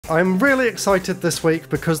I'm really excited this week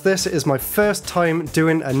because this is my first time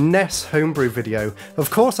doing a NES homebrew video.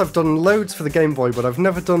 Of course I've done loads for the Game Boy, but I've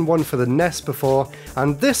never done one for the NES before,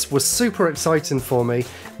 and this was super exciting for me.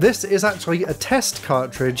 This is actually a test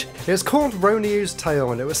cartridge. It's called Ronius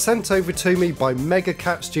Tale, and it was sent over to me by Mega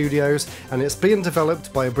Cat Studios, and it's being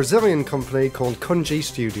developed by a Brazilian company called Kunji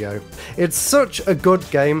Studio. It's such a good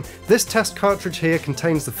game. This test cartridge here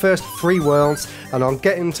contains the first 3 worlds, and I'll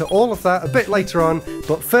get into all of that a bit later on,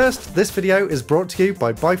 but first, this video is brought to you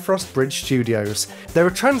by Bifrost Bridge Studios. They're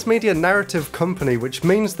a transmedia narrative company, which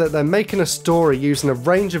means that they're making a story using a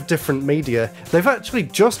range of different media. They've actually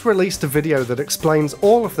just released a video that explains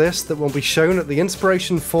all of this that will be shown at the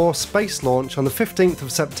Inspiration 4 space launch on the 15th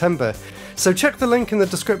of September. So check the link in the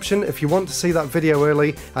description if you want to see that video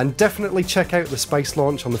early, and definitely check out the space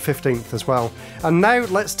launch on the 15th as well. And now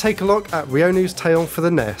let's take a look at Ronius Tale for the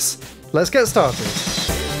NES. Let's get started.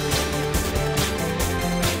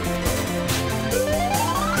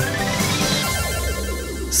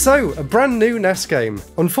 So, a brand new NES game.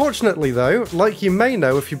 Unfortunately though, like you may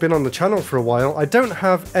know if you've been on the channel for a while, I don't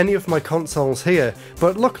have any of my consoles here,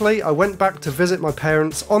 but luckily I went back to visit my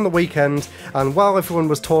parents on the weekend, and while everyone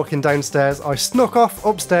was talking downstairs, I snuck off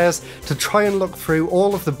upstairs to try and look through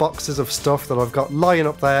all of the boxes of stuff that I've got lying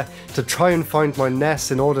up there to try and find my NES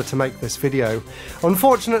in order to make this video.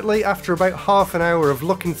 Unfortunately, after about half an hour of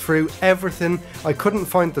looking through everything, I couldn't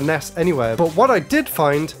find the NES anywhere, but what I did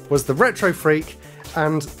find was the RetroBreak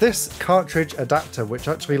and this cartridge adapter, which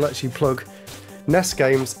actually lets you plug NES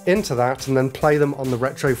games into that and then play them on the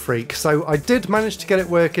RetroBreak. So I did manage to get it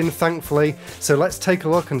working, thankfully, so let's take a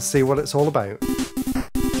look and see what it's all about.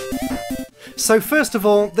 So first of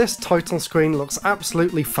all, this title screen looks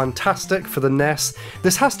absolutely fantastic for the NES.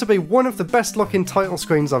 This has to be one of the best looking title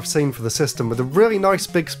screens I've seen for the system, with a really nice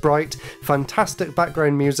big sprite, fantastic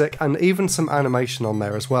background music, and even some animation on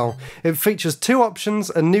there as well. It features 2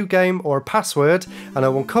 options, a new game or a password, and I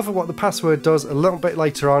will cover what the password does a little bit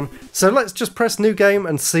later on. So let's just press new game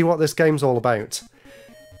and see what this game's all about.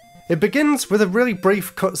 It begins with a really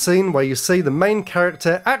brief cutscene where you see the main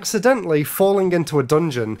character accidentally falling into a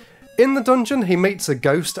dungeon. In the dungeon, he meets a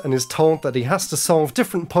ghost and is told that he has to solve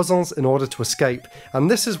different puzzles in order to escape, and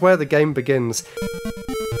this is where the game begins.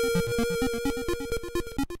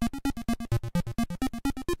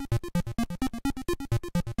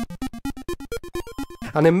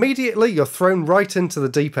 And immediately you're thrown right into the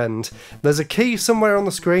deep end. There's a key somewhere on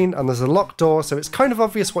the screen and there's a locked door, so it's kind of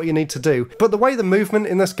obvious what you need to do, but the way the movement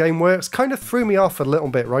in this game works kind of threw me off a little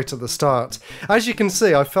bit right at the start. As you can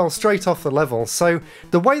see, I fell straight off the level, so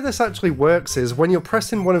the way this actually works is when you're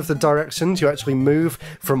pressing one of the directions, you actually move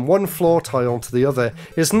from one floor tile to the other.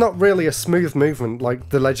 It's not really a smooth movement like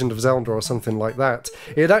The Legend of Zelda or something like that.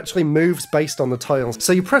 It actually moves based on the tiles.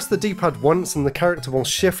 So you press the D-pad once and the character will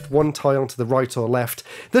shift one tile to the right or left.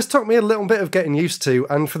 This took me a little bit of getting used to,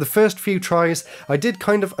 and for the first few tries I did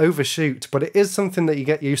kind of overshoot, but it is something that you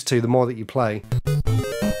get used to the more that you play.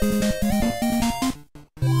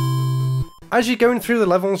 As you're going through the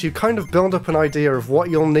levels, you kind of build up an idea of what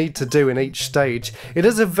you'll need to do in each stage. It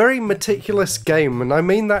is a very meticulous game, and I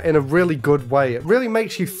mean that in a really good way. It really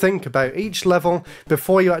makes you think about each level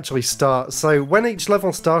before you actually start. So when each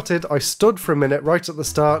level started, I stood for a minute right at the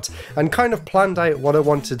start and kind of planned out what I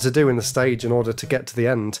wanted to do in the stage in order to get to the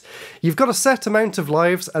end. You've got a set amount of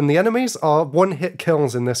lives, and the enemies are one-hit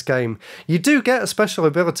kills in this game. You do get a special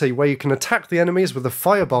ability where you can attack the enemies with a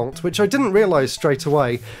firebolt, which I didn't realise straight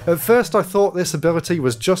away. At first I thought this ability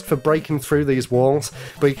was just for breaking through these walls,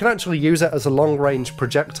 but you can actually use it as a long-range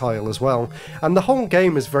projectile as well. And the whole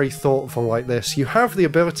game is very thoughtful like this. You have the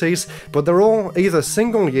abilities, but they're all either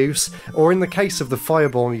single use, or in the case of the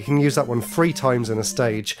fireball, you can use that one 3 times in a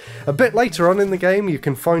stage. A bit later on in the game, you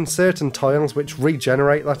can find certain tiles which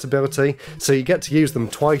regenerate that ability, so you get to use them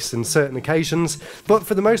twice in certain occasions, but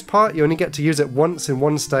for the most part you only get to use it once in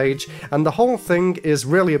one stage, and the whole thing is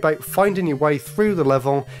really about finding your way through the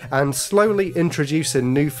level and slowly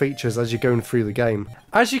introducing new features as you're going through the game.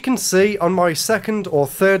 As you can see, on my 2nd or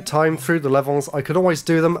 3rd time through the levels, I could always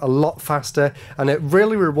do them a lot faster, and it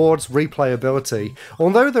really rewards replayability.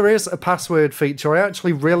 Although there is a password feature, I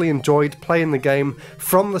actually really enjoyed playing the game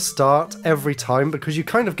from the start every time, because you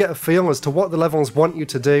kind of get a feel as to what the levels want you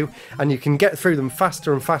to do, and you can get through them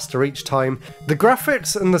faster and faster each time. The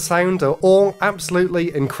graphics and the sound are all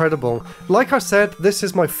absolutely incredible. Like I said, this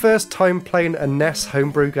is my first time playing a NES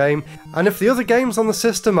homebrew game, And if the other games on the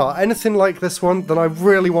system are anything like this one, then I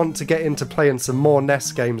really want to get into playing some more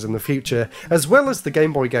NES games in the future, as well as the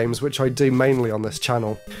Game Boy games, which I do mainly on this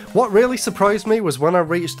channel. What really surprised me was when I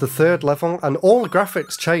reached the 3rd level and all the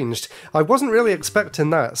graphics changed. I wasn't really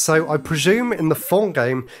expecting that, so I presume in the full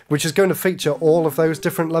game, which is going to feature all of those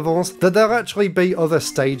different levels, that there'll actually be other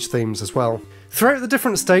stage themes as well. Throughout the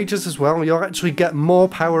different stages as well, you'll actually get more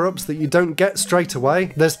power-ups that you don't get straight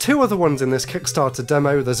away. There's 2 other ones in this Kickstarter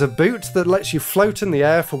demo. There's a boot that lets you float in the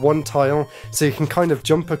air for 1 tile, so you can kind of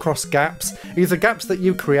jump across gaps, either gaps that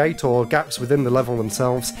you create or gaps within the level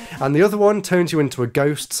themselves, and the other one turns you into a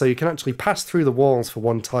ghost, so you can actually pass through the walls for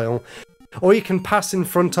 1 tile. Or you can pass in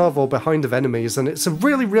front of or behind of enemies, and it's a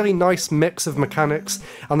really nice mix of mechanics,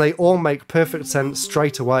 and they all make perfect sense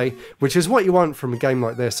straight away, which is what you want from a game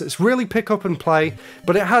like this. It's really pick up and play,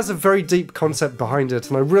 but it has a very deep concept behind it,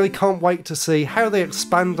 and I really can't wait to see how they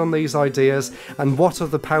expand on these ideas and what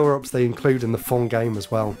other power-ups they include in the full game as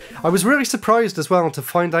well. I was really surprised as well to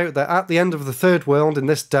find out that at the end of the 3rd world in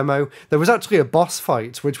this demo, there was actually a boss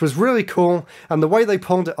fight, which was really cool, and the way they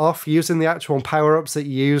pulled it off using the actual power-ups that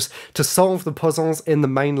you use to solve the puzzles in the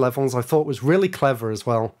main levels I thought was really clever as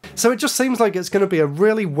well. So it just seems like it's going to be a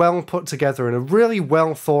really well put together and a really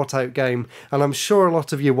well thought out game, and I'm sure a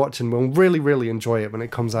lot of you watching will really enjoy it when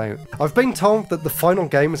it comes out. I've been told that the final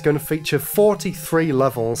game is going to feature 43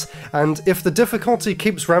 levels, and if the difficulty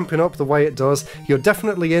keeps ramping up the way it does, you're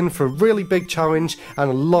definitely in for a really big challenge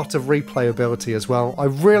and a lot of replayability as well. I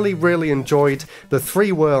really enjoyed the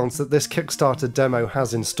 3 worlds that this Kickstarter demo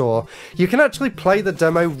has in store. You can actually play the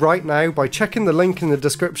demo right now by checking the link in the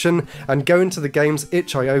description and going to the game's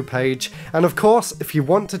itch.io page. And of course, if you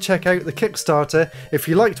want to check out the Kickstarter, if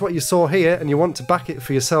you liked what you saw here and you want to back it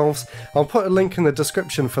for yourselves, I'll put a link in the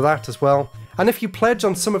description for that as well. And if you pledge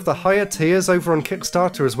on some of the higher tiers over on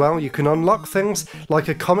Kickstarter as well, you can unlock things like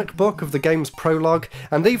a comic book of the game's prologue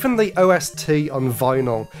and even the OST on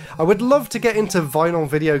vinyl. I would love to get into vinyl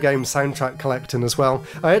video game soundtrack collecting as well.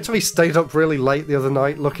 I actually stayed up really late the other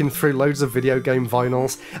night looking through loads of video game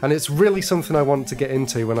vinyls, and it's really something I want to get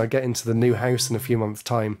into when I get into the new house in a few months'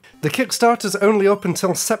 time. The Kickstarter's only up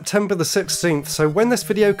until September the 16th, so when this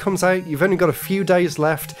video comes out, you've only got a few days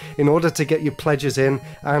left in order to get your pledges in,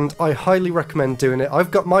 and I highly recommend doing it.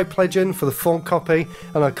 I've got my pledge in for the full copy,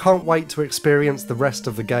 and I can't wait to experience the rest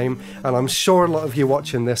of the game, and I'm sure a lot of you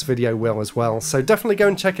watching this video will as well, so definitely go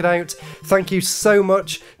and check it out. Thank you so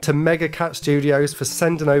much to Mega Cat Studios for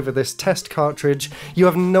sending over this test cartridge. You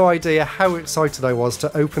have no idea how excited I was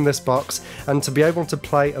to open this box and to be able to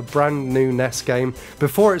play a brand new NES game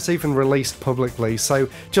before it's even released publicly, so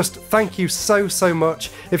just thank you so much.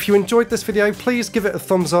 If you enjoyed this video, please give it a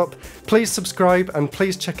thumbs up, please subscribe, and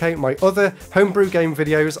please check out my other homebrew game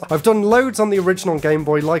videos. I've done loads on the original Game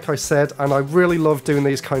Boy, like I said, and I really love doing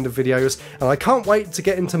these kind of videos, and I can't wait to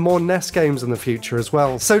get into more NES games in the future as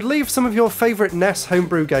well. So leave some of your favourite NES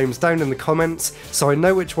homebrew games down in the comments so I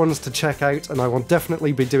know which ones to check out, and I will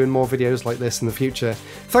definitely be doing more videos like this in the future.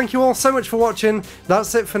 Thank you all so much for watching.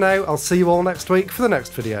 That's it for now. I'll see you all next week for the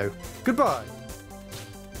next video. Goodbye!